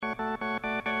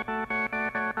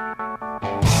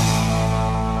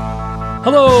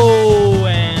Hello,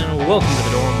 and welcome to the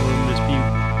Dorm Room Dispute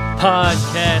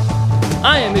Podcast.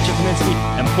 I am Mitchell Kaminsky,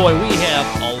 and boy, we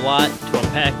have a lot to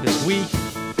unpack this week.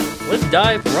 Let's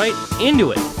dive right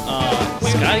into it.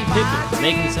 Scottie Pippen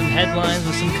making some headlines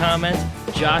with some comments.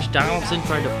 Josh Donaldson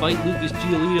tried to fight Lucas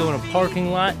Giolito in a parking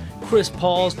lot. Chris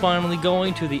Paul's finally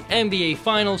going to the NBA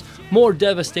Finals. More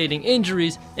devastating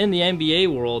injuries in the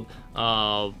NBA world.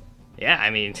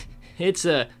 It's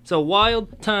a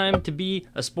wild time to be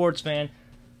a sports fan.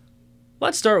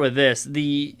 Let's start with this.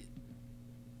 The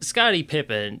Scottie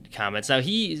Pippen comments. Now,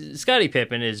 Scottie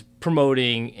Pippen is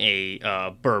promoting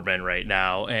a bourbon right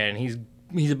now, and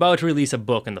he's about to release a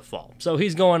book in the fall. So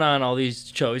he's going on all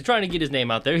these shows. He's trying to get his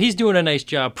name out there. He's doing a nice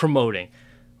job promoting.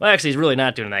 Well, actually, he's really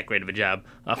not doing that great of a job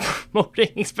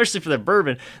promoting, especially for the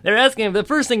bourbon. They're asking him, the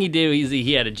first thing he did,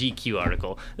 he had a GQ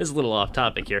article. This is a little off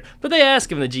topic here, but they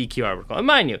asked him the GQ article. And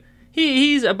mind you,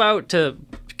 he's about to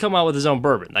come out with his own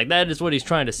bourbon. Like, that is what he's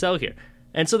trying to sell here.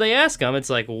 And so they ask him, it's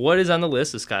like, what is on the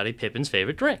list of Scottie Pippen's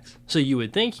favorite drinks? So you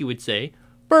would think he would say,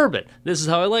 bourbon. This is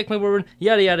how I like my bourbon,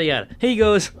 yada, yada, yada. He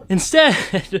goes,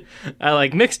 instead, I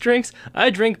like mixed drinks. I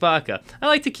drink vodka. I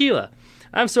like tequila.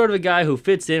 I'm sort of a guy who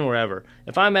fits in wherever.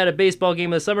 If I'm at a baseball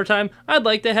game in the summertime, I'd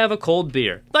like to have a cold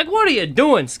beer. Like, what are you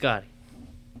doing, Scottie?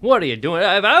 What are you doing?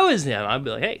 If I was him, I'd be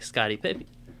like, hey, Scottie Pippen,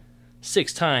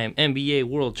 6-time NBA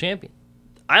world champion.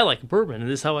 I like bourbon,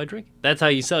 and this is how I drink it. That's how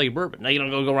you sell your bourbon. Now you don't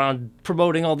go around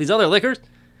promoting all these other liquors.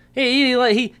 He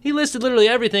listed literally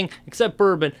everything except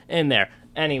bourbon in there.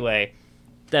 Anyway,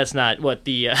 that's not what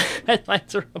the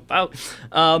headlines are about.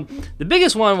 The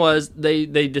biggest one was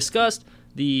they discussed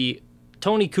the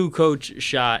Toni Kukoc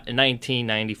shot in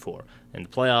 1994 in the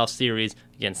playoff series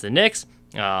against the Knicks.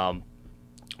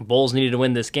 Bulls needed to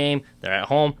win this game. They're at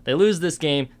home. They lose this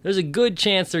game. There's a good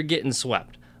chance they're getting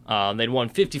swept. They'd won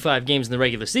 55 games in the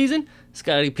regular season.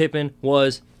 Scottie Pippen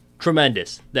was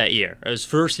tremendous that year. It was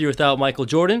his first year without Michael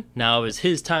Jordan. Now it was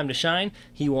his time to shine.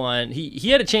 He won. He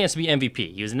had a chance to be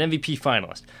MVP. He was an MVP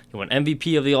finalist. He won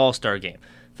MVP of the All-Star game.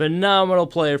 Phenomenal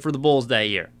player for the Bulls that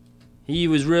year. It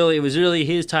was really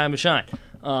his time to shine.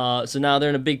 So now they're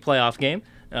in a big playoff game.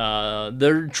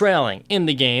 They're trailing in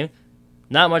the game.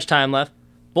 Not much time left.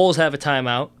 Bulls have a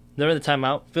timeout. They're in the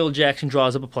timeout. Phil Jackson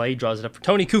draws up a play. He draws it up for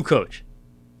Toni Kukoc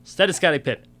instead of Scottie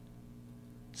Pippen.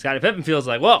 Scottie Pippen feels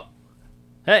like, whoa,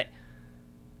 hey,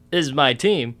 this is my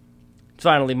team. It's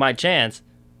finally my chance.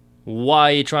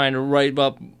 Why are you trying to write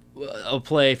up a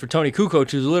play for Toni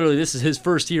Kukoc, who's literally, this is his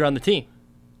first year on the team?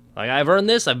 Like, I've earned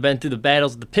this. I've been through the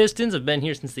battles of the Pistons. I've been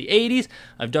here since the 80s.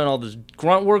 I've done all this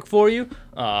grunt work for you.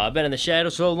 I've been in the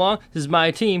shadows so long. This is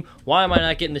my team. Why am I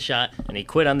not getting the shot? And he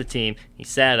quit on the team. He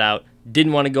sat out.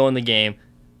 Didn't want to go in the game.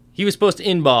 He was supposed to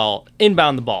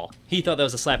inbound the ball. He thought that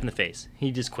was a slap in the face.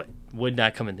 He just quit. Would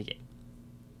not come in the game.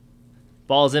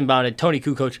 Ball is inbounded. Toni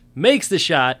Kukoc makes the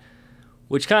shot,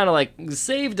 which kind of like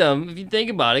saved them, if you think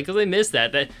about it, because they missed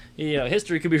that. That,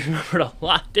 history could be remembered a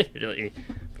lot differently.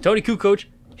 Toni Kukoc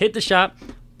hit the shot,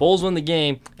 Bulls win the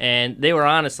game, and they were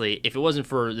honestly, if it wasn't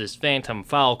for this phantom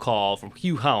foul call from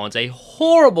Hugh Hollins, a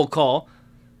horrible call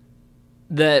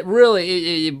that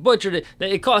really it butchered it.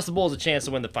 It cost the Bulls a chance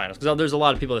to win the finals, because there's a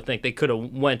lot of people that think they could have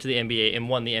went to the NBA and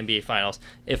won the NBA finals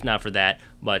if not for that.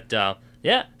 But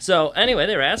yeah, so anyway,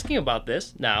 they were asking about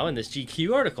this now in this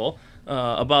GQ article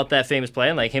about that famous play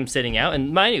and like him sitting out.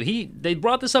 And mind you, they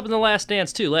brought this up in The Last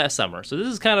Dance too last summer. So this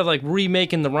is kind of like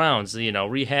remaking the rounds,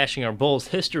 rehashing our Bulls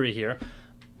history here.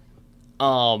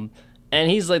 And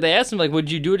he's like, they asked him like, would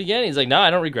you do it again? He's like, no, I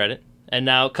don't regret it. And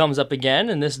now it comes up again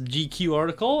in this GQ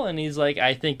article, and he's like,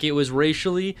 I think it was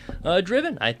racially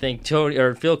driven. I think Phil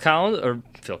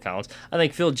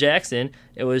Jackson,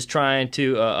 it was trying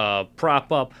to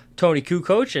prop up Toni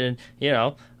Kukoc, and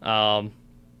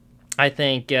I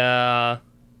think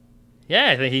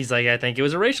he's like, I think it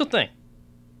was a racial thing.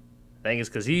 I think it's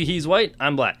because he's white,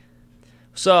 I'm black.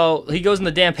 So he goes on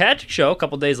the Dan Patrick show a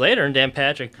couple days later, and Dan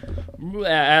Patrick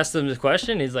asked him the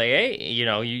question. He's like, hey,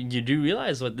 you do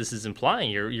realize what this is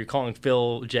implying. You're calling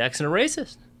Phil Jackson a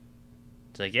racist.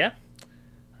 It's like, yeah,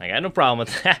 I got no problem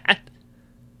with that.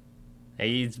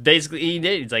 He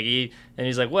did.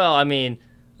 He's like, well, I mean,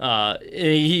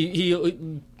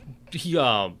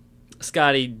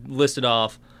 Scottie listed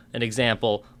off an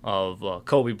example of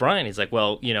Kobe Bryant. He's like,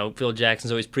 well, Phil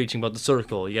Jackson's always preaching about the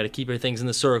circle. You got to keep your things in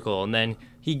the circle. And then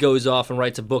he goes off and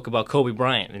writes a book about Kobe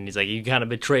Bryant. And he's like, you kind of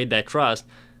betrayed that trust.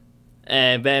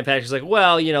 And Dan Patrick's like,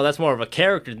 well, that's more of a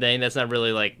character thing. That's not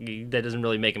really that doesn't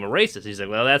really make him a racist. He's like,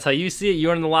 well, that's how you see it.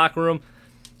 You're in the locker room.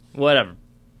 Whatever.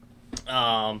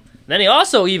 Then he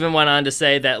also even went on to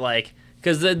say that,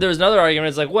 because there's another argument.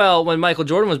 It's like, well, when Michael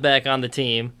Jordan was back on the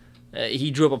team,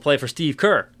 he drew up a play for Steve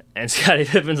Kerr. And Scottie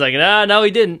Pippen's like, nah, no,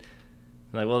 he didn't.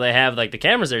 I'm like, well, they have like the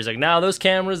cameras there. He's like, no, those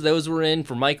cameras, those were in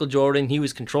for Michael Jordan. He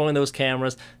was controlling those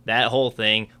cameras. That whole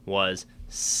thing was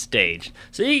staged.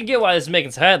 So you can get why this is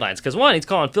making some headlines. Because one, he's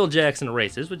calling Phil Jackson a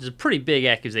racist, which is a pretty big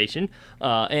accusation.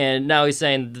 And now he's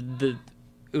saying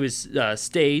it was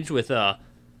staged with the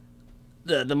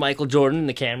Michael Jordan and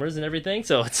the cameras and everything.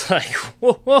 So it's like,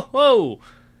 whoa, whoa, whoa.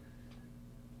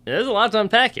 There's a lot to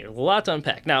unpack here. A lot to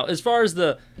unpack. Now, as far as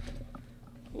the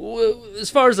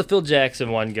Phil Jackson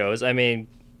one goes, I mean,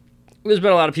 there's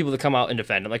been a lot of people that come out and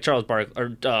defend him. Like Charles Barkley or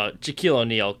Shaquille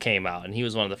O'Neal came out, and he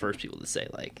was one of the first people to say,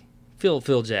 like,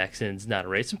 Phil Jackson's not a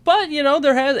racist. But, you know,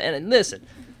 and listen,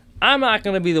 I'm not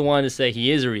going to be the one to say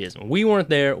he is or he isn't. We weren't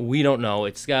there. We don't know.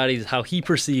 It's Scotty's how he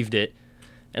perceived it.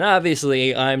 And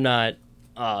obviously, I'm not,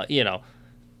 you know,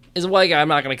 as a white guy, I'm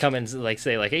not going to come and like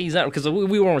say, like, hey, he's not, because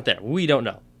we weren't there. We don't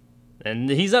know. And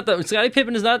he's not Scottie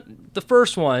Pippen is not the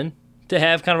first one to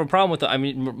have kind of a problem with it. I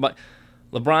mean,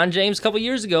 LeBron James a couple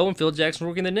years ago when Phil Jackson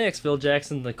was working the Knicks, Phil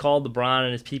Jackson called LeBron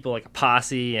and his people like a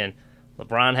posse, and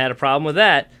LeBron had a problem with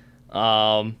that.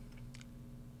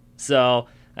 So,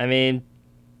 I mean,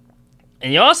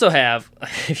 and you also have,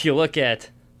 if you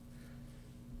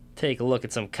take a look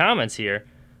at some comments here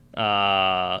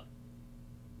that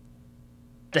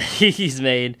he's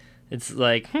made, it's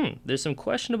like, there's some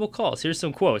questionable calls. Here's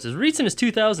some quotes. As recent as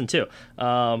 2002.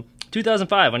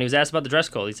 2005, when he was asked about the dress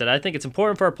code, he said, I think it's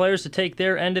important for our players to take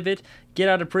their end of it, get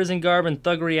out of prison garb and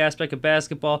thuggery aspect of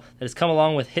basketball that has come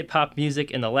along with hip-hop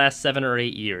music in the last 7 or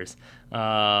 8 years.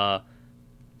 So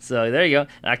there you go.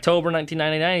 In October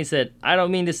 1999, he said, I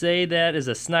don't mean to say that as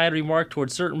a snide remark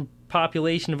towards certain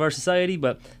population of our society,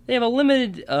 but they have a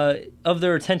limited of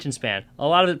their attention span. A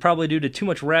lot of it probably due to too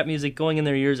much rap music going in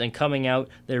their ears and coming out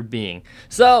their being.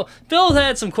 So Phil's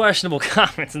had some questionable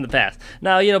comments in the past.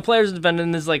 Now, you know, players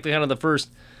defending this is like kind of the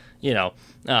first, you know,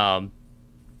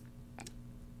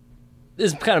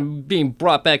 is kind of being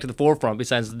brought back to the forefront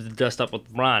besides the dust up with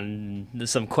Ron.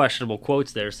 There's some questionable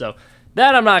quotes there, so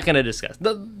that I'm not going to discuss.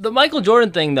 The Michael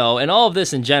Jordan thing, though, and all of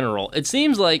this in general, it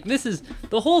seems like this is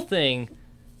the whole thing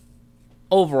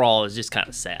overall is just kind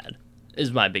of sad,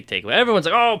 is my big takeaway. Everyone's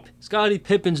like, oh, Scottie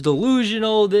Pippen's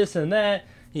delusional, this and that.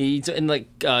 He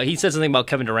said something about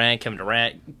Kevin Durant. Kevin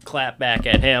Durant clapped back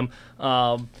at him.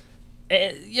 And,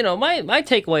 you know, my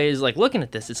takeaway is, like, looking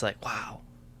at this, it's like, wow,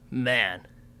 man.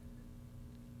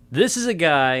 This is a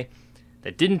guy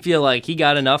that didn't feel like he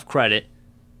got enough credit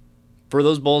for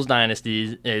those Bulls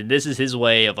dynasties. And this is his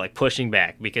way of, like, pushing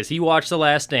back because he watched The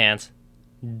Last Dance,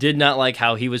 did not like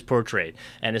how he was portrayed.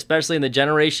 And especially in the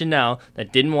generation now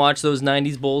that didn't watch those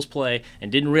 90s Bulls play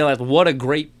and didn't realize what a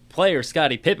great player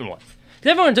Scottie Pippen was.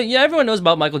 Everyone knows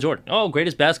about Michael Jordan. Oh,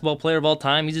 greatest basketball player of all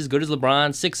time. He's as good as LeBron,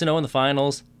 6-0 in the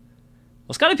finals.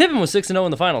 Well, Scottie Pippen was 6-0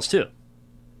 in the finals too.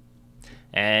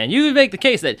 And you could make the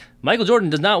case that Michael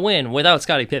Jordan does not win without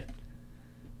Scottie Pippen.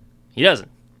 He doesn't.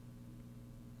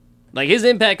 Like, his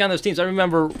impact on those teams, I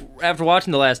remember after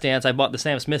watching The Last Dance, I bought the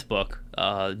Sam Smith book,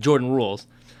 Jordan Rules,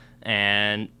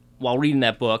 and while reading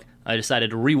that book, I decided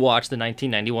to rewatch the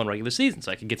 1991 regular season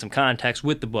so I could get some context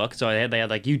with the book. So they had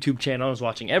like YouTube channel. I was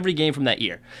watching every game from that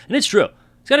year. And it's true.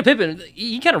 Scottie Pippen,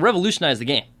 he kind of revolutionized the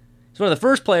game. He's one of the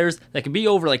first players that could be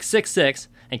over like 6'6"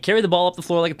 and carry the ball up the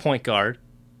floor like a point guard,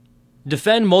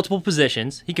 defend multiple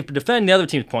positions. He could defend the other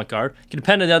team's point guard, he could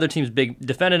defend another team's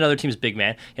big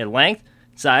man. He had length,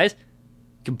 size,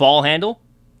 could ball handle,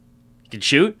 he could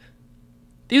shoot.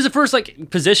 He was the first like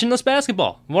positionless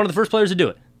basketball. One of the first players to do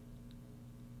it.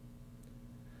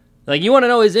 Like, you want to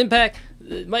know his impact?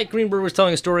 Mike Greenberg was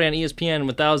telling a story on ESPN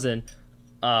 1000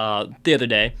 the other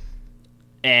day,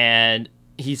 and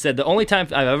he said the only time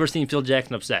I've ever seen Phil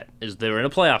Jackson upset is they were in a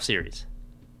playoff series,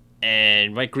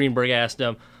 and Mike Greenberg asked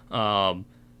him,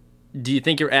 do you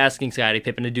think you're asking Scottie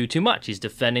Pippen to do too much? He's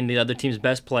defending the other team's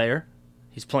best player.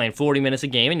 He's playing 40 minutes a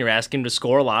game, and you're asking him to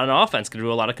score a lot on offense, to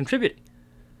do a lot of contributing.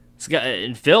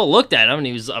 And Phil looked at him, and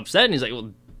he was upset, and he's like,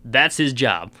 well, that's his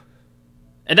job.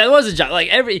 And that was his job.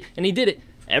 And he did it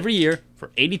every year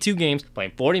for 82 games,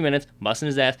 playing 40 minutes, busting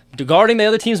his ass, guarding the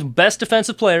other team's best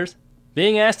defensive players,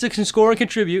 being asked to score and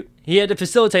contribute. He had to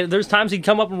facilitate it. There's times he'd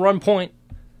come up and run point.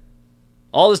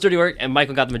 All this dirty work, and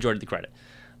Michael got the majority of the credit.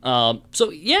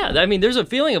 So, yeah, I mean, there's a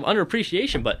feeling of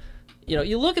underappreciation, but, you know,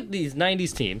 you look at these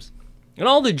 90s teams, and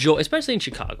all the joy, especially in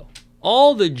Chicago,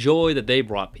 all the joy that they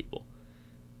brought people,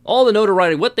 all the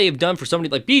notoriety, what they've done for somebody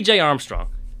like B.J. Armstrong.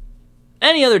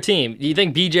 Any other team, do you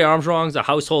think B.J. Armstrong's a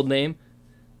household name?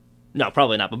 No,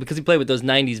 probably not, but because he played with those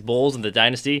 90s Bulls in the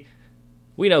Dynasty,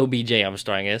 we know who B.J.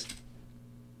 Armstrong is.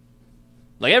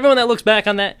 Like, everyone that looks back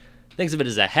on that thinks of it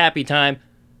as a happy time.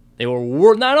 They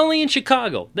were not only in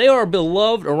Chicago, they are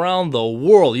beloved around the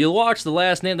world. You watch The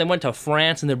Last Dance, they went to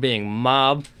France and they're being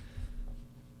mobbed.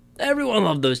 Everyone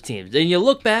loved those teams. And you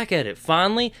look back at it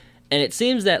fondly, and it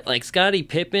seems that, like, Scottie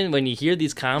Pippen, when you hear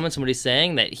these comments and what he's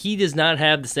saying, that he does not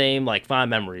have the same, like, fond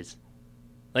memories.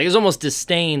 Like, there's almost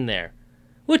disdain there,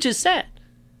 which is sad.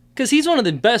 Because he's one of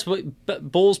the best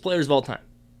Bulls players of all time.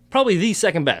 Probably the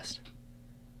second best.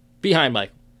 Behind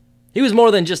Michael. He was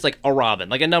more than just, like, a Robin,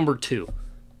 like a number 2.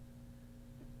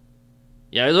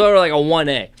 Yeah, he was over like a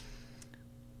 1A.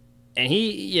 And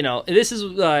he, this is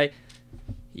why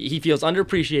he feels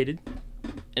underappreciated.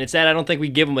 And it's sad I don't think we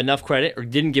give him enough credit or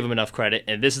didn't give him enough credit.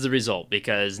 And this is the result,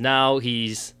 because now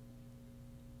he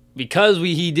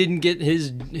didn't get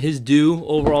his due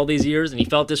over all these years and he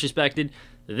felt disrespected,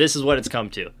 this is what it's come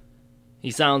to.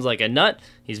 He sounds like a nut.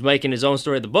 He's making his own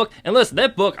story of the book. And listen,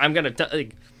 that book, I'm going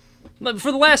to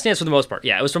for The Last Dance for the most part,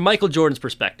 yeah, it was from Michael Jordan's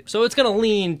perspective. So it's going to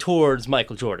lean towards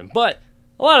Michael Jordan. But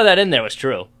a lot of that in there was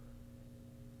true.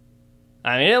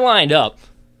 I mean, it lined up.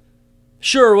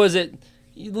 Sure, was it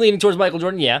leaning towards Michael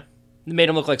Jordan? Yeah. It made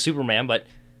him look like Superman, but,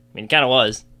 I mean, it kind of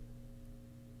was.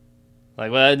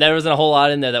 Like, well, there wasn't a whole lot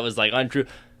in there that was, like, untrue.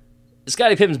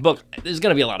 Scottie Pippen's book, there's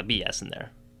going to be a lot of BS in there.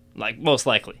 Like, most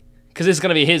likely. Because it's going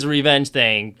to be his revenge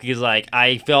thing. Because, like,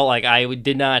 I felt like I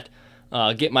did not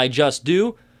get my just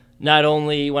due. Not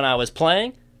only when I was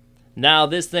playing. Now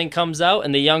this thing comes out,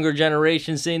 and the younger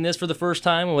generation seeing this for the first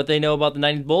time and what they know about the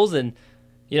 90s Bulls, and,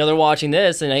 they're watching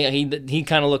this, and he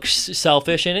kind of looks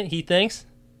selfish in it, he thinks.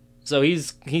 So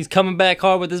he's coming back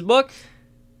hard with his book.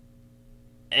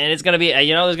 And it's going to be,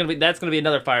 that's going to be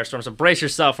another firestorm. So brace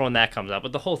yourself for when that comes up.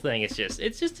 But the whole thing is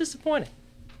it's just disappointing.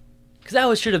 Because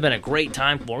that should have been a great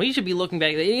time for him. He should be looking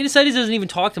back. He decided he doesn't even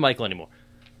talk to Michael anymore.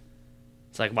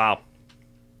 It's like, wow.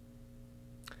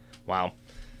 Wow.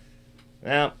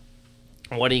 Well,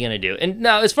 what are you going to do? And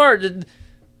now, as far as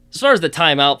the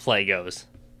timeout play goes,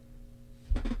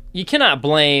 you cannot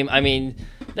blame,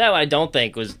 that I don't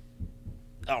think was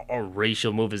a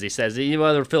racial move, as he says.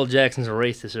 Whether Phil Jackson's a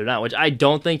racist or not, which I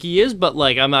don't think he is, but,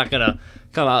 like, I'm not going to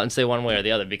come out and say one way or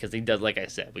the other, because he does, like I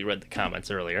said, we read the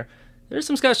comments earlier. There's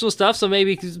some special stuff, so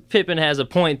maybe Pippen has a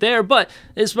point there, but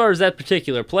as far as that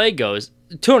particular play goes,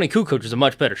 Tony Kukoc was a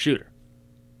much better shooter.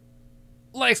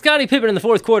 Like, Scottie Pippen in the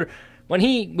fourth quarter, when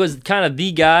he was kind of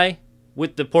the guy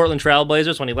with the Portland Trail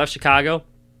Blazers when he left Chicago,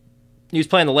 he was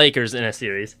playing the Lakers in a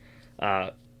series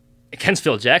against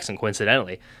Phil Jackson,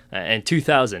 coincidentally, in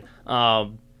 2000.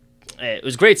 It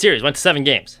was a great series. Went to 7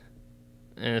 games.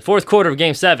 In the fourth quarter of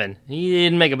Game 7, he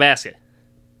didn't make a basket.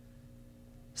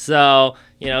 So,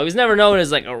 he was never known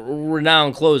as, like, a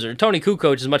renowned closer. Tony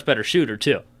Kukoc is a much better shooter,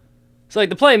 too. So, like,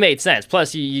 the play made sense.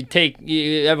 Plus,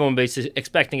 everyone basically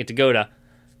expecting it to go to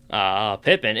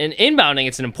Pippen. And inbounding,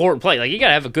 it's an important play. Like, you got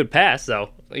to have a good pass. So,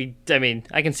 I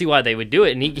can see why they would do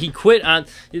it. And he quit on...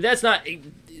 That's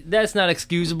not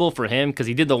excusable for him, because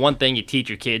he did the one thing you teach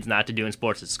your kids not to do in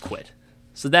sports is quit.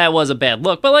 So that was a bad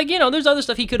look. But, like, there's other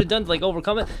stuff he could have done to, like,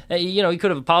 overcome it. He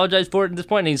could have apologized for it at this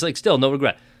point, and he's, like, still no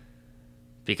regret.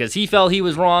 Because he felt he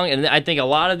was wrong, and I think a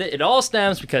lot of it all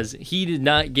stems because he did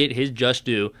not get his just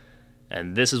due,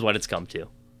 and this is what it's come to.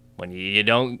 When you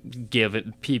don't give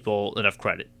people enough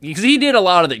credit. Because he did a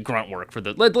lot of the grunt work for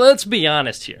let's be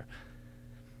honest here.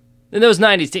 In those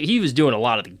 90s, he was doing a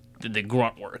lot of the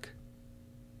grunt work.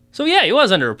 So yeah, he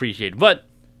was underappreciated, but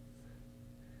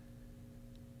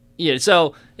yeah,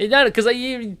 so because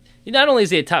not only is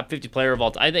he a top 50 player of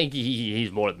all time, I think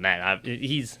he's more than that.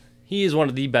 He is one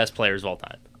of the best players of all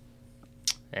time.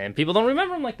 And people don't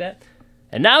remember him like that.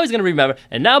 And now he's going to remember.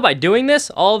 And now by doing this,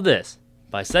 all of this,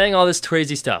 by saying all this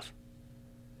crazy stuff,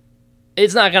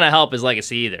 it's not going to help his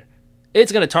legacy either.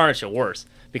 It's going to tarnish it worse.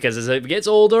 Because as it gets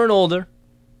older and older,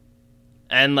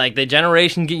 and like the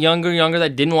generation get younger and younger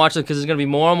that didn't watch them, because there's going to be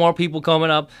more and more people coming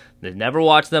up that never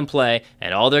watched them play,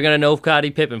 and all they're going to know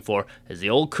Scottie Pippen for is the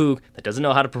old kook that doesn't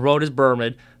know how to promote his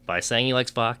Berman by saying he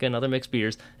likes vodka and other mixed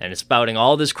beers, and is spouting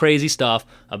all this crazy stuff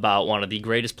about one of the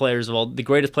greatest players of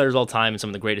all time and some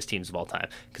of the greatest teams of all time.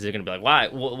 Because they're going to be like, why?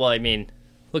 Well,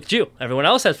 look at you. Everyone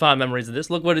else has fond memories of this.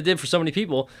 Look what it did for so many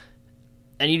people.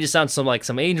 And you just sound like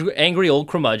some angry old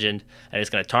curmudgeon, and it's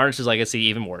going to tarnish his legacy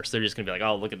even worse. They're just going to be like,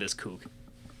 oh, look at this kook.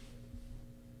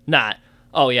 Not,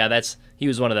 oh yeah, he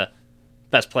was one of the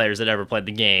best players that ever played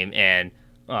the game and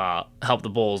helped the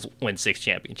Bulls win 6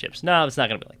 championships. No, it's not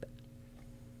going to be like that.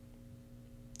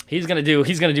 He's going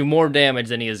to do more damage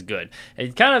than he is good.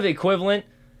 It's kind of equivalent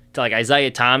to like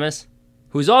Isaiah Thomas,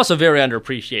 who's also very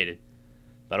underappreciated.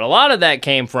 But a lot of that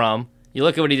came from, you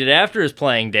look at what he did after his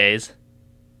playing days.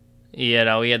 He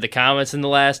had the comments in The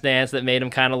Last Dance that made him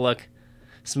kind of look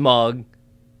smug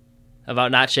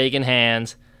about not shaking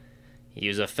hands. He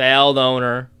was a failed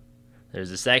owner. There's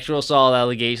the sexual assault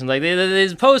allegations. Like,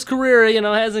 his post-career,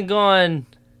 hasn't gone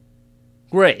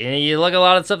great. And you look at a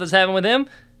lot of stuff that's happened with him,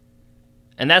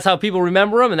 and that's how people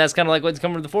remember him, and that's kind of like what's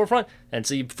coming to the forefront. And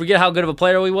so you forget how good of a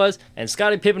player he was. And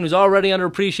Scottie Pippen, who's already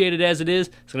underappreciated as it is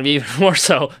going to be even more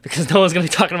so, because no one's going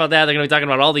to be talking about that. They're going to be talking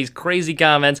about all these crazy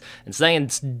comments and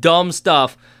saying dumb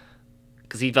stuff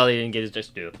because he felt he didn't get his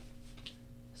just due.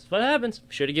 That's what happens.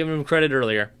 Should have given him credit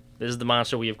earlier. This is the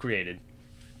monster we have created.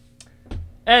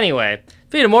 Anyway,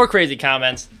 speaking of more crazy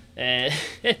comments, the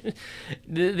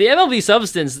MLB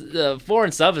substance,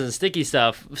 foreign substance, sticky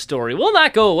stuff story will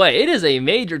not go away. It is a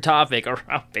major topic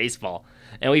around baseball.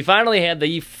 And we finally had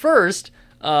the first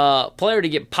player to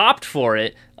get popped for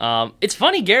it. It's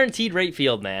funny, guaranteed rate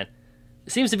field, man.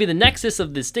 It seems to be the nexus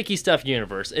of the sticky stuff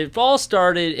universe. It all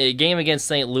started a game against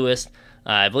St. Louis,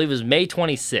 I believe it was May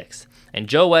 26th. And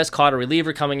Joe West caught a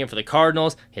reliever coming in for the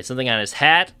Cardinals. He had something on his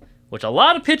hat, which a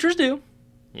lot of pitchers do.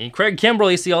 And Craig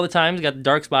Kimbrell, you see all the time, he's got the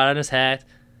dark spot on his hat.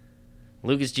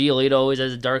 Lucas Giolito always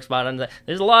has a dark spot on his hat.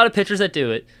 There's a lot of pitchers that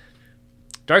do it.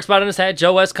 Dark spot on his hat.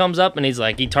 Joe West comes up and he's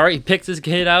like, he picks his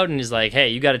kid out and he's like, hey,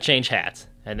 you got to change hats.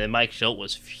 And then Mike Schultz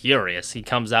was furious. He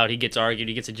comes out, he gets argued,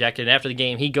 he gets ejected. And after the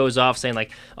game, he goes off saying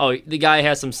like, oh, the guy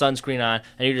has some sunscreen on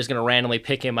and you're just going to randomly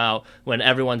pick him out when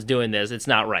everyone's doing this. It's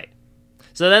not right.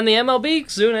 So then the MLB,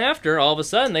 soon after, all of a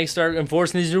sudden, they start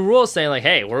enforcing these new rules, saying like,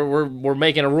 hey, we're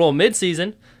making a rule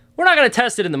mid-season. We're not going to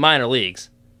test it in the minor leagues.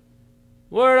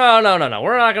 No. We're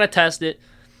not going to test it.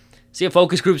 See a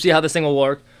focus group, see how this thing will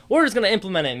work. We're just going to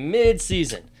implement it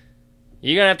mid-season.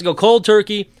 You're going to have to go cold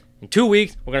turkey. In 2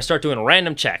 weeks, we're going to start doing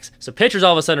random checks. So pitchers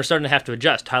all of a sudden are starting to have to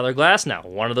adjust. Tyler Glasnow,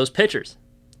 one of those pitchers.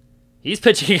 He's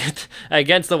pitching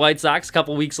against the White Sox a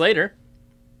couple weeks later.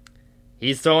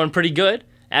 He's throwing pretty good.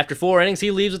 After 4 innings,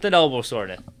 he leaves with an elbow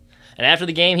soreness. And after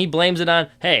the game, he blames it on,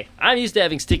 hey, I'm used to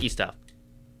having sticky stuff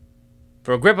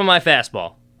for a grip on my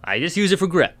fastball. I just use it for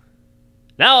grip.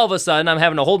 Now all of a sudden, I'm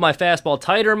having to hold my fastball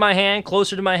tighter in my hand,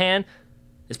 closer to my hand.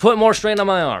 It's putting more strain on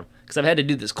my arm because I've had to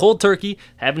do this cold turkey,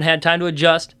 haven't had time to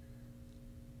adjust.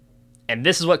 And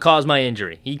this is what caused my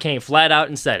injury. He came flat out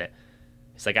and said it.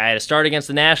 It's like I had to start against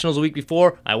the Nationals a week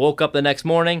before. I woke up the next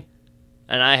morning.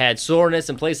 And I had soreness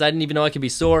in places I didn't even know I could be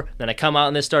sore. Then I come out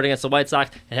in this start against the White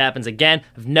Sox. It happens again.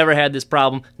 I've never had this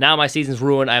problem. Now my season's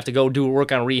ruined. I have to go do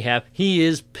work on rehab. He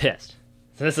is pissed.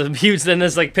 So this is huge. Then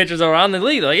there's like pitchers around the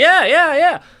league. They're like,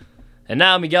 yeah. And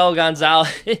now Miguel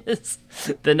Gonzalez is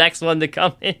the next one to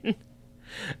come in.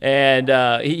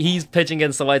 And he's pitching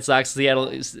against the White Sox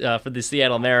for the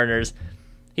Seattle Mariners.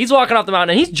 He's walking off the mountain,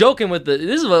 and he's joking with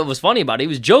this is what was funny about it. He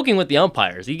was joking with the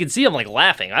umpires. You could see him like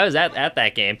laughing. I was at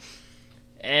that game.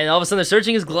 And all of a sudden they're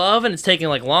searching his glove and it's taking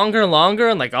like longer and longer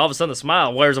and like all of a sudden the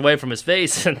smile wears away from his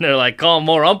face and they're like calling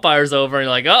more umpires over and you're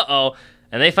like, uh-oh.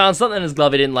 And they found something in his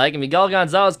glove he didn't like and Miguel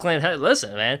Gonzalez claimed, hey,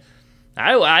 listen, man,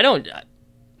 I'm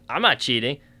not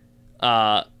cheating.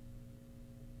 I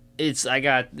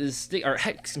got this thing, or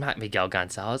not Miguel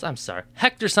Gonzalez, I'm sorry.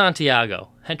 Hector Santiago.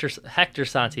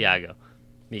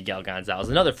 Miguel Gonzalez,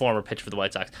 another former pitcher for the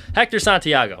White Sox. Hector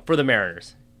Santiago for the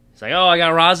Mariners. He's like, oh, I had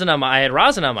rosin on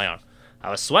my arm. I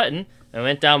was sweating and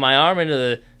went down my arm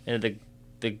rosin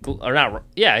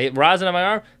on my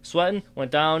arm, sweating, went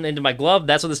down into my glove.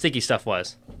 That's what the sticky stuff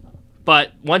was.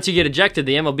 But once you get ejected,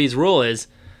 the MLB's rule is,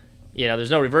 there's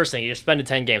no reversing. You're suspended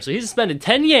 10 games. So he's suspended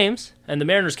 10 games, and the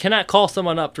Mariners cannot call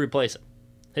someone up to replace him.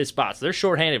 His spots. They're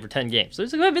shorthanded for 10 games. So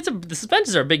the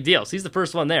suspensions are a big deal. So he's the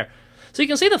first one there. So you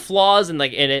can see the flaws in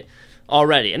it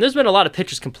already. And there's been a lot of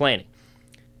pitchers complaining.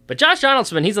 But Josh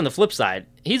Donaldson, he's on the flip side.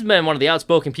 He's been one of the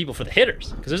outspoken people for the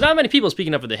hitters. Because there's not many people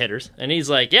speaking up for the hitters. And he's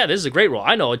like, yeah, this is a great rule.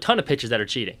 I know a ton of pitchers that are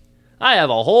cheating. I have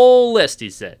a whole list, he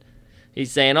said. He's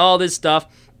saying all this stuff.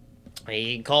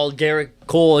 He called Garrett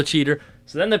Cole a cheater.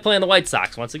 So then they're playing the White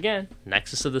Sox once again.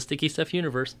 Nexus of the sticky stuff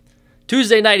universe.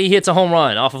 Tuesday night, he hits a home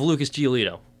run off of Lucas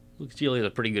Giolito. Lucas Giolito's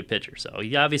a pretty good pitcher. So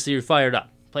he obviously fired up.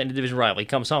 Playing a division rival. He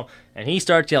comes home. And he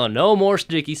starts yelling, no more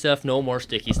sticky stuff, no more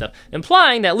sticky stuff.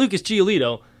 Implying that Lucas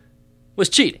Giolito was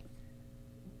cheating.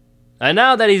 And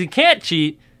now that he can't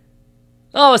cheat,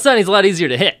 all of a sudden he's a lot easier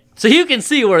to hit. So you can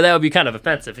see where that would be kind of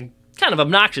offensive and kind of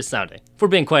obnoxious sounding, if we're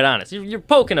being quite honest. You're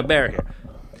poking a bear here.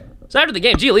 So after the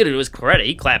game, Giolito, to his credit,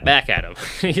 he clapped back at him.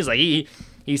 He's like, he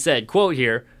said, quote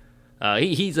here,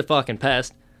 he's a fucking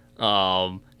pest. You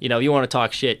want to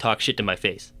talk shit to my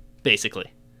face,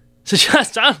 basically. So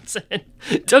Josh Johnson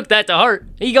took that to heart.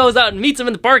 He goes out and meets him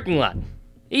in the parking lot.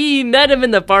 He met him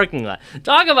in the parking lot.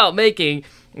 Talk about making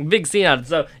Big scene on it.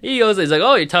 So he goes, he's like,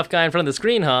 oh, you're a tough guy in front of the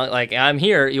screen, huh? Like, I'm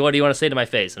here. What do you want to say to my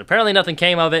face? And apparently nothing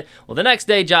came of it. Well, the next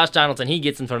day, Josh Donaldson, he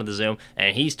gets in front of the Zoom,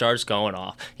 and he starts going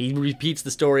off. He repeats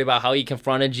the story about how he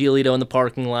confronted Giolito in the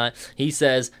parking lot. He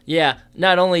says, yeah,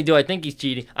 not only do I think he's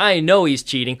cheating, I know he's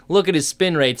cheating. Look at his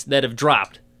spin rates that have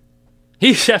dropped.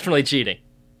 He's definitely cheating.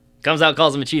 Comes out,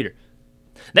 calls him a cheater.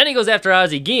 Then he goes after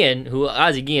Ozzie Guillen, who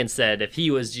Ozzie Guillen said if he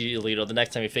was Giolito, the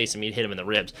next time he faced him, he'd hit him in the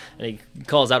ribs. And he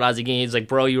calls out Ozzie Guillen. He's like,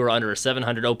 bro, you were under a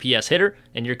 700 OPS hitter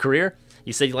in your career.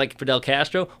 You said you like Fidel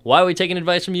Castro. Why are we taking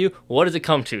advice from you? What does it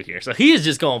come to here? So he is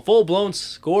just going full-blown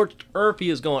scorched earth.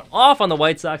 He is going off on the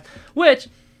White Sox, which,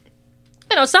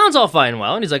 you know, sounds all fine and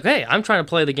well. And he's like, hey, I'm trying to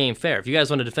play the game fair. If you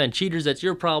guys want to defend cheaters, that's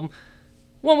your problem.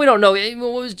 One, we don't know.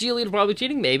 Was Giolito probably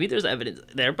cheating? Maybe. There's evidence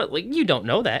there, but, like, you don't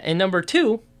know that. And number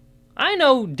two, I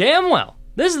know damn well,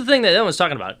 this is the thing that everyone's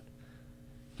talking about.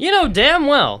 You know damn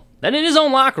well that in his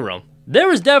own locker room, there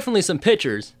was definitely some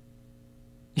pitchers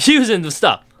using the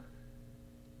stuff.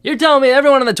 You're telling me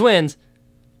everyone on the Twins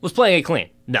was playing it clean?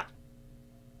 No.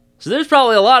 So there's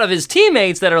probably a lot of his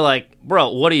teammates that are like, bro,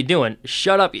 what are you doing?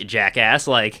 Shut up, you jackass.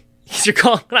 Like, you're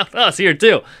calling out us here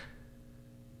too.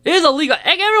 It is illegal.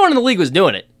 Everyone in the league was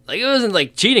doing it. Like, it wasn't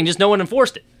like cheating, just no one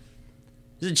enforced it.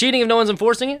 Is it cheating if no one's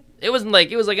enforcing it? It was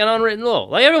like an unwritten law.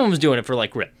 Like, everyone was doing it for,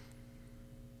 like, grip.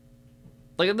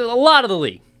 Like, a lot of the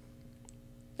league.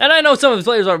 And I know some of his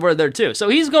players were there, too. So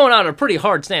he's going out on a pretty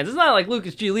hard stance. It's not like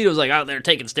Lucas Giolito was, like, out there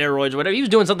taking steroids or whatever. He was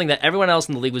doing something that everyone else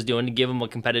in the league was doing to give him a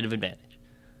competitive advantage.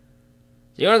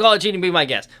 So you want to call it cheating, be my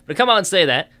guest. But to come out and say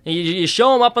that, and you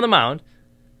show him up on the mound,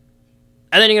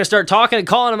 and then you're going to start talking and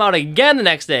calling him out again the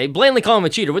next day, blatantly calling him a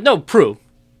cheater with no proof.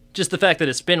 Just the fact that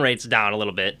his spin rate's down a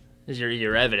little bit is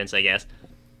your evidence, I guess.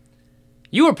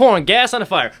 You were pouring gas on a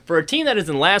fire. For a team that is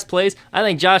in last place, I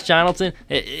think Josh Donaldson,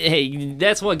 hey,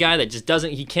 that's one guy that just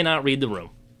he cannot read the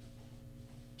room.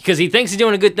 Because he thinks he's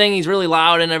doing a good thing, he's really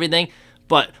loud and everything,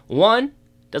 but one,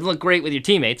 doesn't look great with your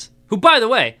teammates, who, by the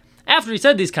way, after he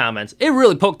said these comments, it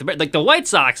really poked the bear. Like, the White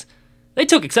Sox, they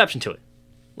took exception to it.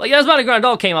 Like, Yasmani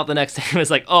Grandal came out the next day and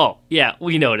was like, oh, yeah,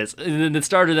 we noticed. And then it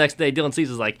started the next day, Dylan Cease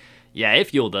was like, yeah, it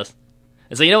fueled us.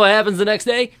 And so you know what happens the next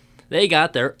day? They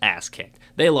got their ass kicked.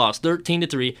 They lost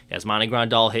 13-3. Yasmani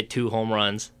Grandal hit 2 home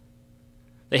runs.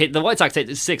 The White Sox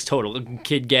hit 6 total.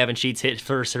 Kid Gavin Sheets hit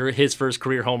his first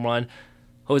career home run.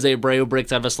 Jose Abreu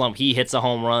breaks out of a slump. He hits a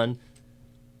home run.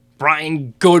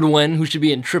 Brian Goodwin, who should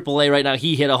be in AAA right now,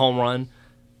 he hit a home run.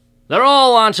 They're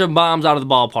all launching bombs out of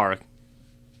the ballpark.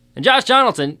 And Josh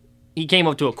Donaldson, he came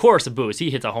up to a chorus of boos.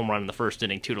 He hits a home run in the first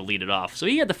inning, too, to lead it off. So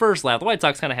he had the first laugh. The White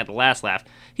Sox kind of had the last laugh.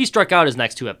 He struck out his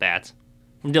next 2 at-bats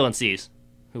from Dylan Cease,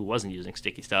 who wasn't using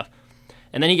sticky stuff.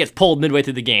 And then he gets pulled midway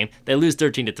through the game. They lose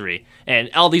 13-3.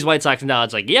 And all these White Sox now,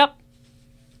 it's like, yep,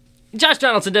 Josh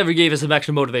Donaldson never gave us some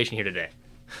extra motivation here today.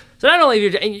 So not only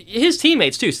his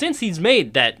teammates, too, since he's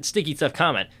made that sticky stuff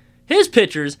comment, his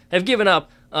pitchers have given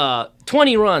up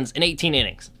 20 runs in 18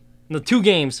 innings in the 2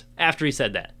 games after he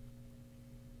said that.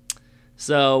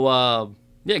 So,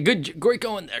 yeah, great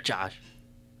going there, Josh.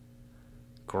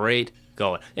 Great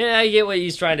going. Yeah, I get what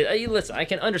he's trying to... Listen, I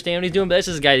can understand what he's doing, but this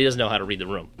is a guy who doesn't know how to read the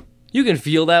room. You can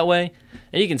feel that way,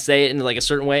 and you can say it in, like, a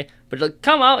certain way, but like,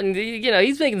 come out and, you know,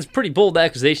 he's making some pretty bold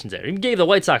accusations there. He gave the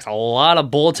White Sox a lot of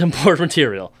bulletin board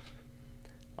material.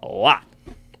 A lot.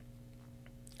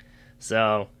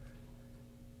 So,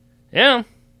 yeah,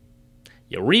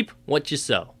 you reap what you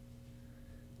sow.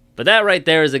 But that right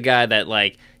there is a guy that,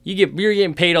 like, you're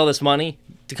getting paid all this money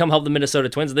to come help the Minnesota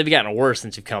Twins. They've gotten worse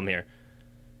since you've come here.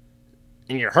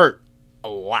 And you're hurt a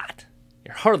lot.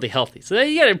 You're hardly healthy. So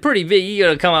you got a pretty big, you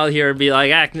got to come out here and be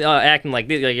like acting like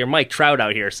you're Mike Trout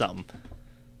out here or something.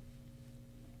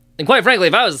 And quite frankly,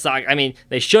 if I was a Sox, I mean,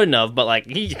 they shouldn't have, but like,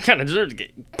 he kind of deserved to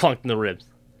get punked in the ribs.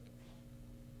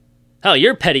 Hell,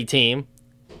 your petty team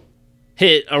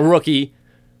hit a rookie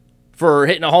for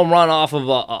hitting a home run off of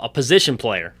a position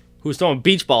player who was throwing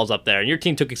beach balls up there, and your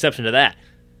team took exception to that.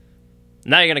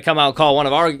 Now you're going to come out and call one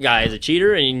of our guys a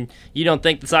cheater, and you don't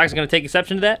think the Sox are going to take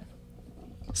exception to that?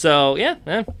 So, yeah.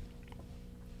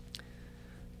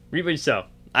 Reap what you sow.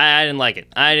 I didn't like it.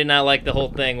 I did not like the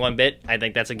whole thing one bit. I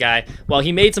think that's a guy, well,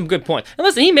 he made some good points. And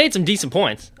listen, he made some decent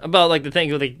points about, like, the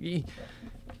thing with, like,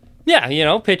 yeah, you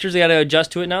know, pitchers, they got to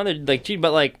adjust to it now. They're, like, cheating,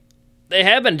 but, like, they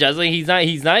have been adjusting. He's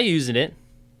not using it.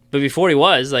 But before he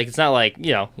was, like, it's not like,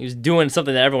 you know, he was doing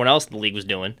something that everyone else in the league was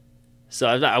doing. So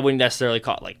I wouldn't necessarily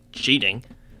call it, like, cheating.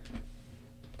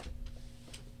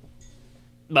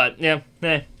 But, yeah,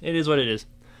 it is what it is.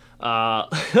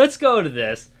 Let's go to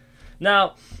this.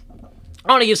 Now,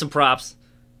 I want to give some props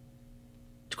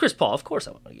to Chris Paul. Of course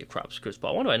I want to give props to Chris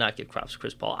Paul. Why do I not give props to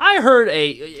Chris Paul? I heard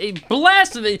a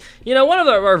blast of it. One of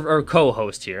our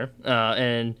co-hosts here,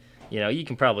 and you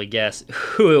can probably guess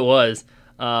who it was.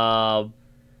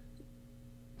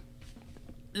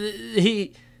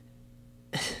 He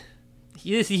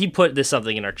put this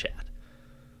something in our chat.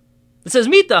 It says,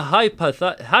 meet the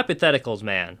hypotheticals,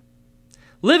 man.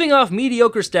 Living off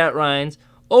mediocre stat lines,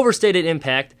 overstated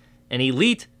impact, and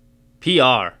elite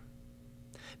PR.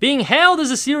 Being hailed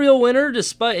as a serial winner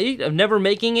despite of never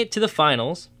making it to the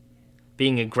finals.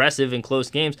 Being aggressive in close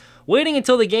games. Waiting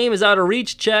until the game is out of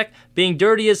reach, check. Being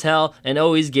dirty as hell and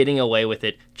always getting away with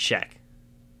it, check.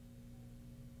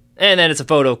 And then it's a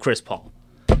photo of Chris Paul.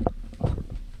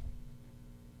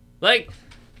 Like,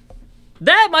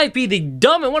 that might be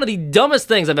one of the dumbest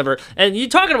things I've ever. And we're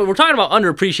talking about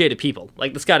underappreciated people,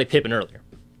 like the Scottie Pippen earlier.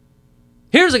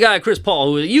 Here's a guy, Chris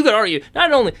Paul, who you could argue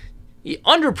not only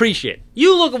underappreciated.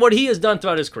 You look at what he has done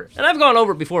throughout his career, and I've gone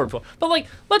over it before. But like,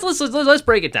 let's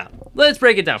break it down. Let's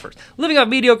break it down first. Living off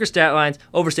mediocre stat lines,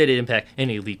 overstated impact, and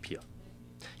elite PR.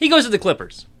 He goes to the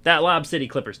Clippers, that Lob City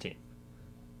Clippers team.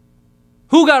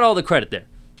 Who got all the credit there?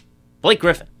 Blake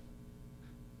Griffin.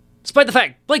 Despite the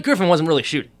fact Blake Griffin wasn't really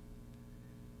shooting.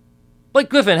 Blake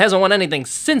Griffin hasn't won anything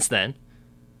since then,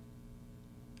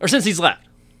 or since he's left.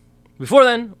 Before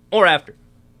then, or after.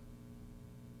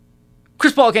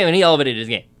 Chris Paul came and he elevated his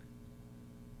game.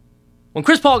 When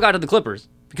Chris Paul got to the Clippers,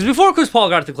 because before Chris Paul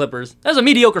got to the Clippers, that was a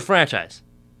mediocre franchise.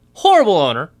 Horrible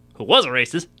owner, who was a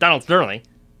racist, Donald Sterling,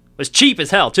 was cheap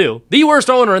as hell too. The worst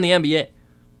owner in the NBA.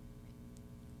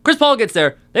 Chris Paul gets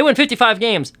there, they win 55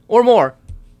 games or more.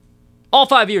 All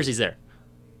 5 years he's there.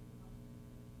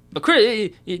 But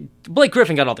Blake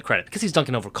Griffin got all the credit because he's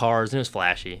dunking over cars and it was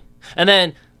flashy. And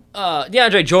then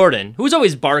DeAndre Jordan, who was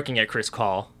always barking at Chris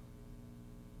Paul,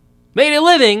 made a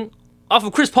living off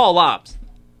of Chris Paul lobs.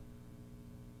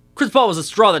 Chris Paul was the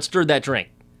straw that stirred that drink,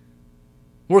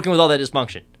 working with all that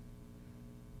dysfunction.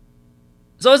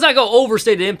 So let's not go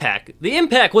overstated impact. The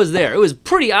impact was there. It was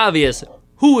pretty obvious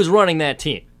who was running that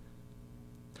team.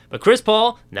 But Chris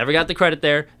Paul never got the credit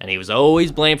there, and he was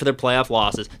always blamed for their playoff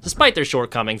losses, despite their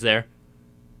shortcomings there.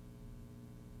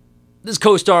 This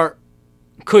co-star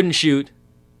couldn't shoot,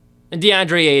 and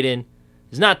DeAndre Ayton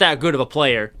is not that good of a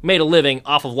player, made a living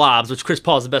off of lobs, which Chris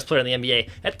Paul is the best player in the NBA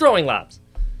at throwing lobs.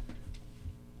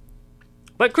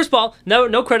 But Chris Paul,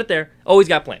 no credit there, always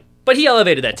got blamed. But he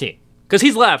elevated that team, because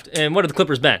he's left, and what have the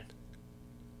Clippers been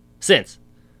since?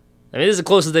 I mean, this is the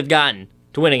closest they've gotten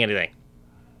to winning anything.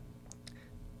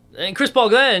 And Chris Paul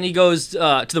then, he goes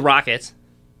to the Rockets.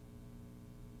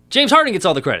 James Harden gets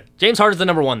all the credit. James Harden's the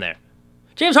number one there.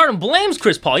 James Harden blames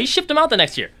Chris Paul. He shipped him out the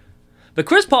next year. But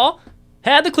Chris Paul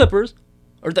had the Clippers,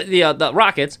 or the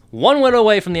Rockets, one win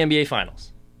away from the NBA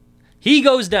Finals. He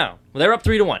goes down. Well, they're up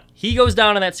 3-1. He goes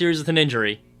down in that series with an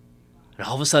injury. And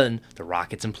all of a sudden, the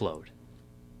Rockets implode.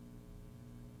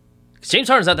 James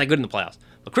Harden's not that good in the playoffs.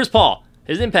 But Chris Paul,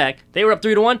 his impact, they were up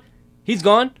 3-1. He's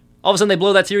gone. All of a sudden, they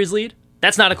blow that series lead.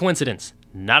 That's not a coincidence.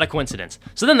 Not a coincidence.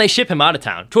 So then they ship him out of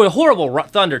town to a horrible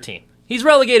Thunder team. He's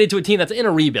relegated to a team that's in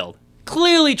a rebuild.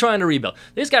 Clearly trying to rebuild.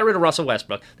 They just got rid of Russell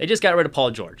Westbrook. They just got rid of Paul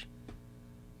George.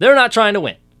 They're not trying to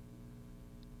win.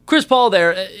 Chris Paul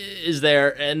is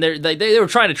there, and they were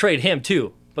trying to trade him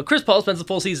too. But Chris Paul spends the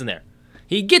full season there.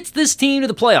 He gets this team to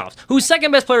the playoffs, whose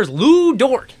second best player is Lou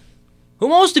Dort, who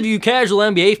most of you casual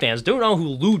NBA fans don't know who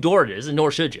Lou Dort is, and nor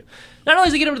should you. Not only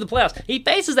does he get him to the playoffs, he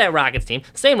faces that Rockets team,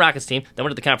 same Rockets team that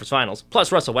went to the conference finals,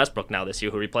 plus Russell Westbrook now this year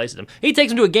who replaces him. He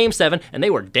takes him to a Game 7, and they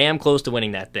were damn close to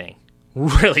winning that thing.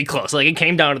 Really close. Like, it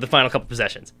came down to the final couple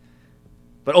possessions.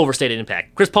 But overstated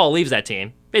impact. Chris Paul leaves that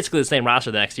team, basically the same roster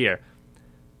the next year.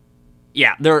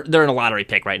 Yeah, they're in a lottery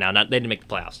pick right now. They didn't make the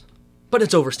playoffs. But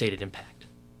it's overstated impact.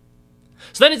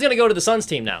 So then he's going to go to the Suns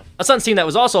team now. A Suns team that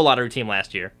was also a lottery team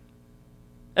last year.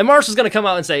 And Marshall's going to come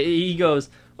out and say, he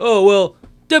goes, oh, well,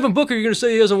 Devin Booker, you're going to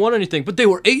say he hasn't won anything, but they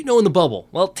were 8-0 in the bubble.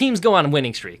 Well, teams go on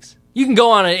winning streaks. You can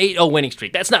go on an 8-0 winning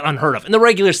streak. That's not unheard of. In the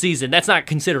regular season, that's not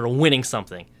considered winning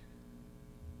something.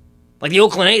 Like the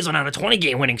Oakland A's went on a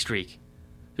 20-game winning streak.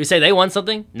 Do we say they won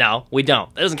something? No, we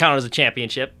don't. That doesn't count as a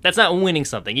championship. That's not winning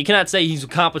something. You cannot say he's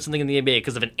accomplished something in the NBA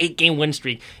because of an 8-game win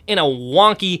streak in a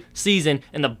wonky season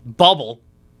in the bubble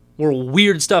where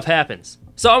weird stuff happens.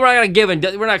 So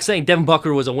we're not saying Devin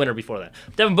Booker was a winner before that.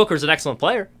 Devin Booker's an excellent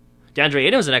player. DeAndre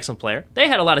Ayton was an excellent player. They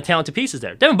had a lot of talented pieces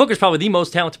there. Devin Booker's probably the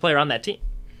most talented player on that team.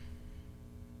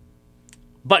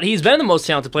 But he's been the most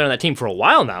talented player on that team for a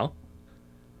while now.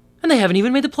 And they haven't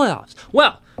even made the playoffs.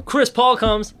 Well, Chris Paul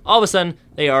comes. All of a sudden,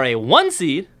 they are a 1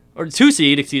 seed, or 2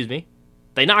 seed, excuse me.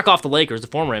 They knock off the Lakers, the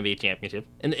former NBA championship,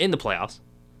 in the playoffs.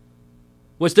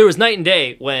 which there was night and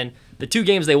day when the 2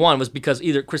 games they won was because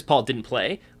either Chris Paul didn't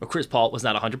play or Chris Paul was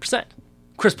not 100%.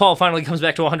 Chris Paul finally comes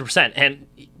back to 100%, and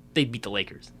they beat the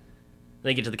Lakers.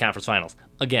 They get to the conference finals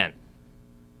again.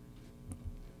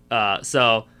 Yeah,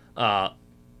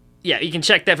 you can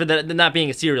check that for the not being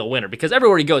a serial winner, because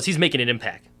everywhere he goes, he's making an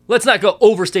impact. Let's not go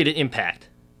overstated impact.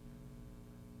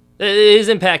 His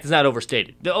impact is not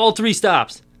overstated. All 3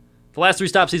 stops, the last 3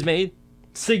 stops he's made,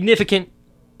 significant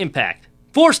impact.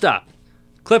 4 stop.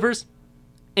 Clippers,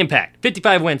 impact.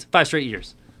 55 wins, 5 straight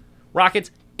years.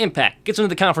 Rockets, impact. Gets into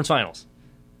the conference finals.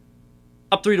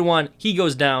 Up 3-1, he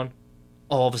goes down.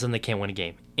 All of a sudden they can't win a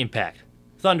game. Impact.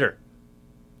 Thunder.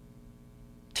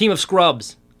 Team of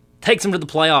scrubs. Takes them to the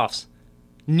playoffs.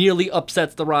 Nearly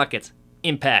upsets the Rockets.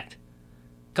 Impact.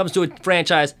 Comes to a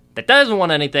franchise that doesn't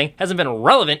want anything, hasn't been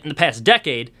relevant in the past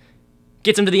decade,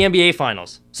 gets him to the NBA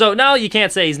Finals. So now you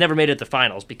can't say he's never made it to the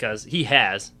Finals, because he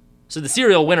has. So the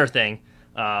serial winner thing,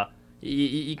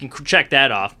 you can check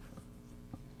that off.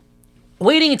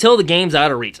 Waiting until the game's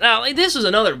out of reach. Now, this was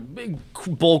another big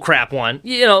bullcrap one.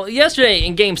 You know, yesterday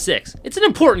in Game 6, it's an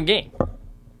important game.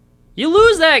 You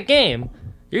lose that game,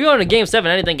 you're going to Game 7,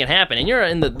 anything can happen, and you're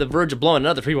in the verge of blowing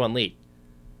another 3-1 lead.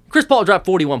 Chris Paul dropped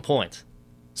 41 points.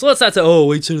 So let's not say, oh,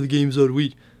 wait till the game's out of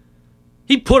reach.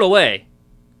 He put away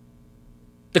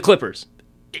the Clippers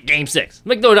in Game 6.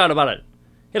 Make no doubt about it.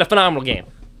 He had a phenomenal game.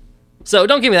 So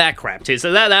don't give me that crap, too.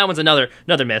 So that one's another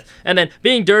myth. And then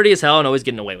being dirty as hell and always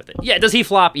getting away with it. Yeah, does he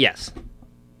flop? Yes.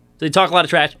 Does he talk a lot of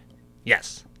trash?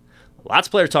 Yes. Lots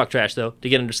of players talk trash, though, to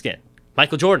get under skin.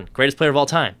 Michael Jordan, greatest player of all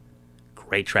time.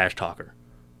 Great trash talker.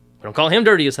 We don't call him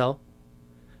dirty as hell.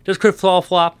 Does Chris Paul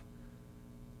flop?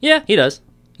 Yeah, he does.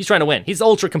 He's trying to win. He's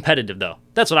ultra competitive, though.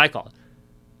 That's what I call it.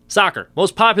 Soccer,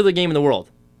 most popular game in the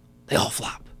world. They all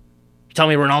flop. You tell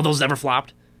me Ronaldo's never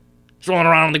flopped? He's rolling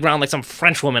around on the ground like some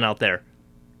French woman out there.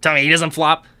 Tell me he doesn't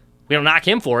flop. We don't knock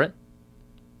him for it.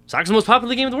 Soccer's the most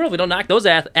popular game in the world. We don't knock those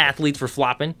athletes for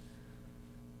flopping.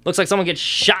 Looks like someone gets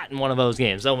shot in one of those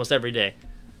games almost every day.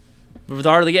 But with the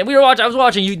heart of the game, I was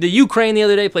watching the Ukraine the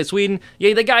other day play Sweden.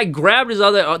 Yeah, the guy grabbed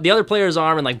the other player's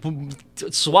arm and like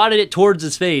swatted it towards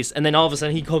his face, and then all of a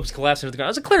sudden he comes collapsing to the ground.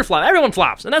 It's a clear flop. Everyone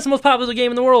flops, and that's the most popular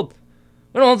game in the world.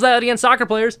 We don't hold that against soccer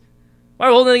players. Why are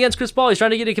we holding it against Chris Paul? He's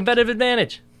trying to get a competitive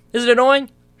advantage. Is it annoying?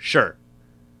 Sure.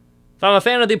 If I'm a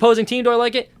fan of the opposing team, do I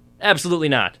like it? Absolutely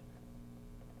not.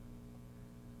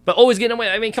 But always getting away.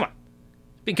 I mean, come on.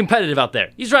 Be competitive out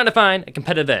there. He's trying to find a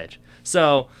competitive edge.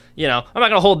 So, I'm not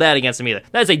going to hold that against him either.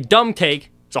 That is a dumb take.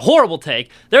 It's a horrible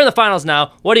take. They're in the finals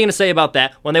now. What are you going to say about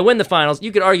that? When they win the finals,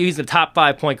 you could argue he's the top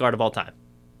 5 point guard of all time.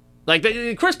 Like,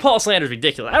 the Chris Paul slander is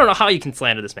ridiculous. I don't know how you can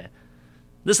slander this man.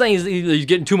 This thing is he's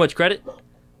getting too much credit.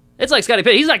 It's like Scottie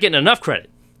Pippen. He's not getting enough credit.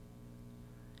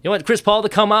 You want Chris Paul to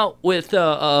come out with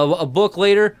a book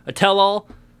later, a tell-all,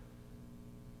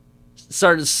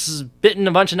 start spitting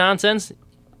a bunch of nonsense?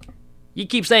 You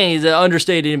keep saying he's an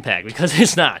understated impact, because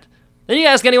it's not. Then you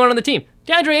ask anyone on the team.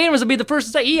 DeAndre Ayton would be the first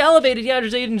to say he elevated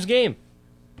DeAndre Ayton's game.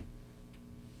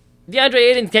 DeAndre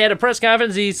Ayton had a press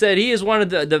conference. He said he is one of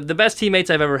the best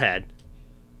teammates I've ever had.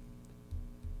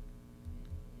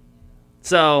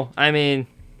 So, I mean,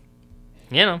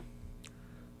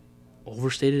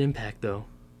 overstated impact, though.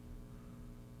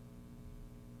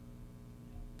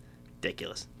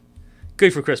 Ridiculous.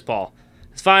 Good for Chris Paul.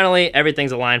 Finally,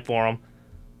 everything's aligned for him,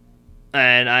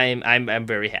 and I'm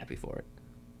very happy for it.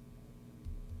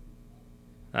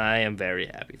 I am very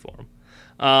happy for him.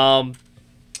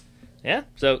 Yeah,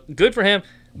 so good for him.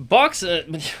 Bucks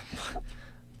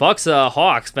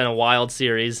Hawks been a wild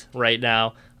series right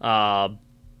now.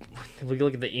 If we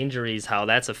look at the injuries, how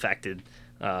that's affected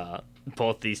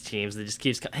both these teams. It just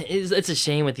keeps. It's a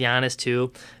shame with Giannis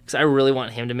too, because I really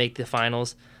want him to make the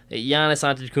finals. Giannis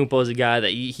Antetokounmpo is a guy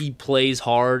that he plays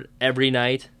hard every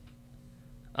night.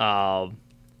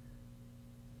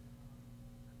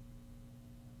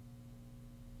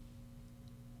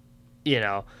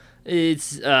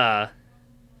 It's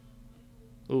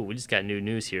we just got new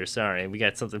news here. Sorry, we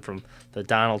got something from the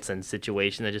Donaldson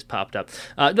situation that just popped up.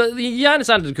 But Giannis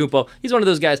Antetokounmpo, he's one of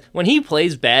those guys. When he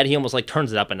plays bad, he almost like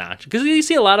turns it up a notch. Because you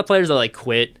see a lot of players that like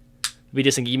quit.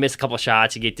 You miss a couple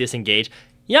shots, you get disengaged.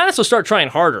 Giannis will start trying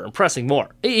harder and pressing more.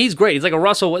 He's great. He's like a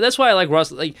Russell. That's why I like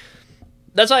Russell.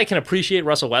 That's why I can appreciate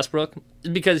Russell Westbrook,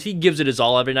 because he gives it his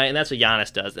all every night, and that's what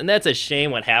Giannis does. And that's a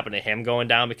shame what happened to him going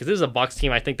down, because this is a Bucks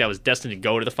team I think that was destined to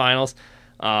go to the finals.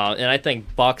 And I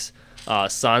think Bucks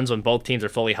Suns, when both teams are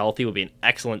fully healthy, would be an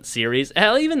excellent series.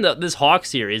 Hell, even this Hawks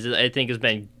series I think has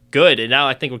been good, and now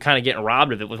I think we're kind of getting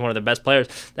robbed of it with one of the best players.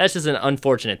 That's just an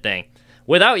unfortunate thing.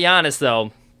 Without Giannis,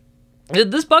 though,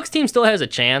 this Bucks team still has a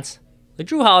chance. Like,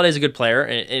 Drew Holiday's a good player.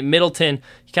 And Middleton,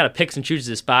 he kind of picks and chooses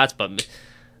his spots, but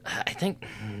I think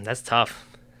that's tough.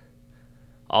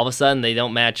 All of a sudden, they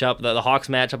don't match up. The Hawks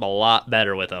match up a lot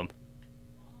better with them.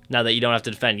 Now that you don't have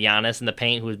to defend Giannis in the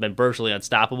paint, who's been virtually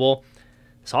unstoppable.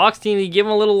 This Hawks team, you give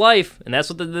him a little life, and that's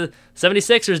what the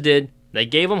 76ers did. They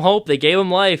gave him hope. They gave him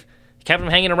life. Kept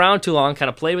them hanging around too long, kind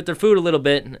of played with their food a little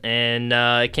bit, and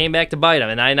it came back to bite them.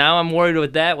 And now I'm worried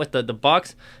with that, with the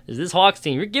Bucks, is this Hawks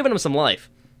team, you're giving them some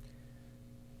life.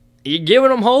 You're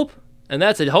giving them hope, and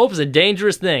hope is a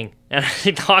dangerous thing. And I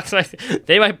think the Hawks,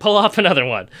 they might pull off another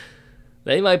one.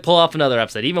 They might pull off another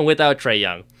upset, even without Trae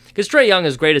Young. Because Trae Young,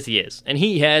 as great as he is, and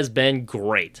he has been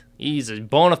great. He's a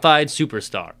bona fide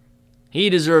superstar. He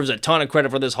deserves a ton of credit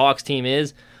for this Hawks team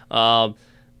is.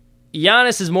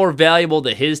 Giannis is more valuable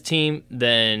to his team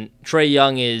than Trae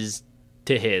Young is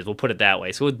to his. We'll put it that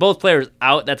way. So with both players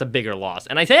out, that's a bigger loss.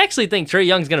 And I actually think Trae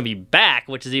Young's going to be back,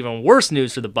 which is even worse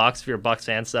news for the Bucks if you're a Bucks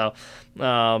fan. So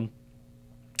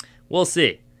we'll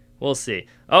see. We'll see.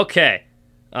 Okay.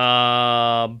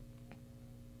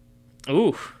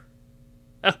 Ooh.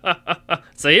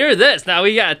 So here's this. Now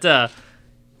we got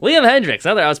Liam Hendriks,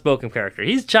 another outspoken character.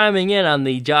 He's chiming in on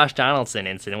the Josh Donaldson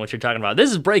incident, which you're talking about.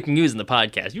 This is breaking news in the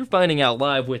podcast. You're finding out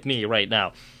live with me right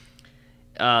now.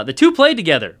 The two played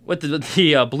together with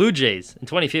the Blue Jays in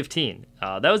 2015.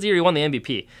 That was the year he won the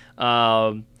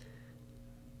MVP.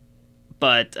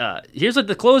 But here's what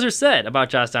the closer said about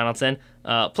Josh Donaldson.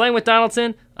 Playing with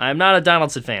Donaldson, I'm not a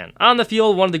Donaldson fan. On the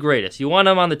field, one of the greatest. You want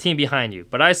him on the team behind you.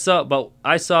 But I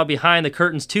saw behind the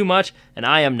curtains too much, and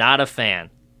I am not a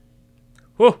fan.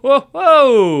 Whoa, whoa,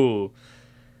 whoa!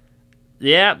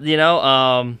 Yeah,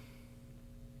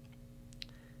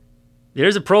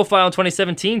 there's a profile in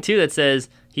 2017, too, that says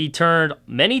he turned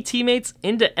many teammates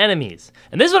into enemies.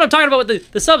 And this is what I'm talking about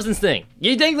with the substance thing.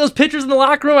 You think those pitchers in the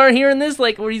locker room aren't hearing this?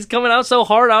 Like, where he's coming out so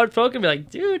hard, outspoken, be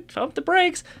like, dude, pump the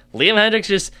brakes. Liam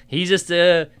Hendriks he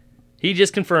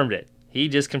just confirmed it. He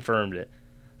just confirmed it.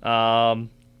 Wow.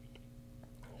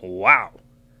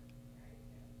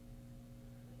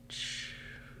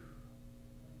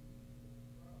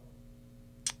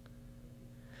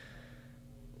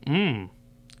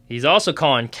 He's also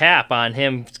calling cap on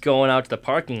him going out to the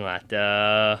parking lot.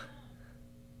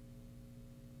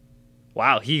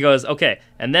 Wow, he goes, okay.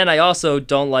 And then I also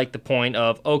don't like the point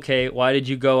of, okay, why did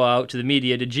you go out to the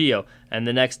media to Gio? And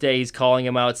the next day he's calling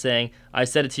him out saying, I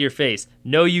said it to your face.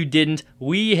 No, you didn't.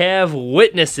 We have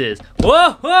witnesses.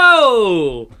 Whoa,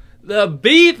 whoa! The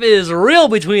beef is real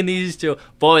between these two.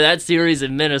 Boy, that series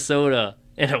in Minnesota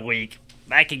in a week.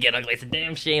 That could get ugly. It's a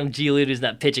damn shame Giolito's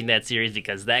not pitching that series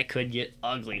because that could get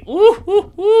ugly. Ooh,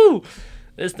 ooh, ooh.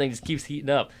 This thing just keeps heating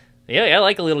up. Yeah, I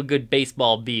like a little good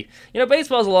baseball beef.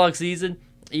 Baseball's a long season.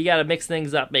 You got to mix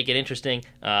things up, make it interesting.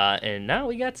 And now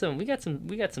we got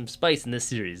some spice in this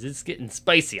series. It's getting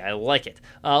spicy. I like it.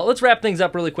 Let's wrap things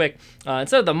up really quick.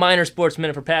 Instead of the minor sports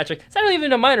minute for Patrick, it's not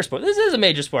even a minor sport. This is a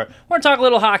major sport. We're gonna talk a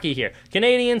little hockey here.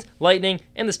 Canadiens, Lightning,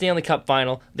 and the Stanley Cup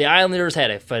Final. The Islanders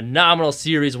had a phenomenal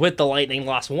series with the Lightning.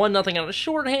 Lost 1-0 on a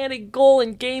shorthanded goal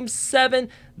in Game 7.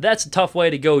 That's a tough way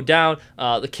to go down.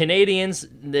 The Canadiens,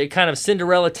 they're kind of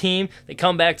Cinderella team. They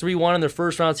come back 3-1 in their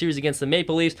first round series against the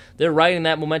Maple Leafs. They're riding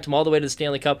that momentum all the way to the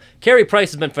Stanley Cup. Carey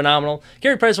Price has been phenomenal.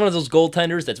 Carey Price is one of those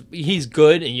goaltenders he's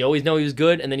good, and you always know he's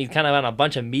good, and then he's kind of on a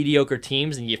bunch of mediocre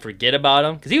teams, and you forget about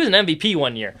him. Because he was an MVP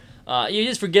one year. You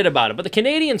just forget about him. But the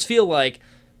Canadiens feel like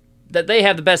that they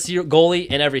have the best goalie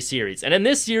in every series. And in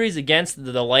this series against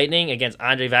the Lightning, against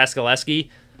Andrei Vasilevskiy,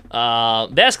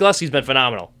 Vasilevskiy's been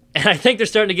phenomenal. And I think they're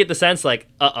starting to get the sense like,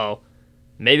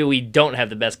 maybe we don't have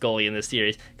the best goalie in this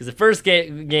series. Because the first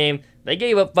game, they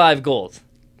gave up 5 goals.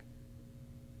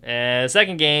 And the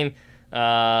second game,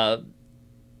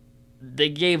 they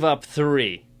gave up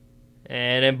 3.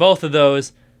 And in both of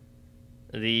those,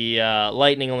 the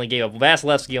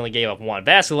Vasilevskiy only gave up 1.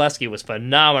 Vasilevskiy was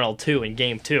phenomenal, too, in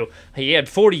Game 2. He had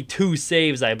 42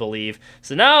 saves, I believe.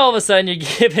 So now all of a sudden you're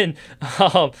giving...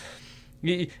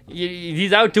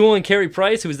 he's out-dueling Carey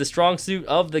Price, who is the strong suit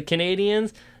of the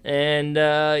Canadiens, and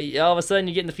all of a sudden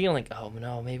you're getting the feeling like, oh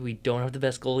no, maybe we don't have the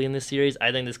best goalie in this series.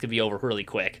 I think this could be over really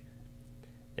quick.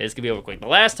 This could be over quick. The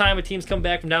last time a team's come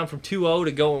back from down from 2-0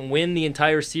 to go and win the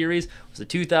entire series was the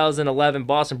 2011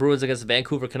 Boston Bruins against the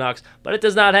Vancouver Canucks, but it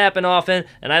does not happen often,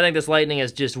 and I think this Lightning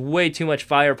has just way too much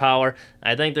firepower.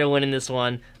 I think they're winning this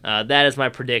one. That is my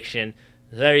prediction.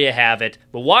 There you have it.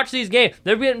 But watch these games.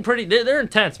 They're getting they're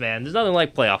intense, man. There's nothing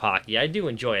like playoff hockey. I do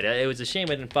enjoy it. It was a shame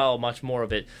I didn't follow much more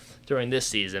of it during this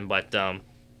season. But,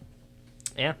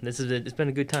 yeah, it's been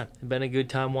a good time. It's been a good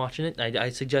time watching it. I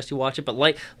suggest you watch it. But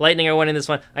Lightning are winning this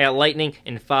one. I got Lightning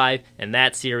in 5 in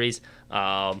that series.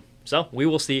 So we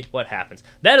will see what happens.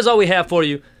 That is all we have for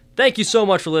you. Thank you so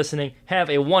much for listening. Have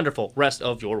a wonderful rest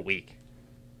of your week.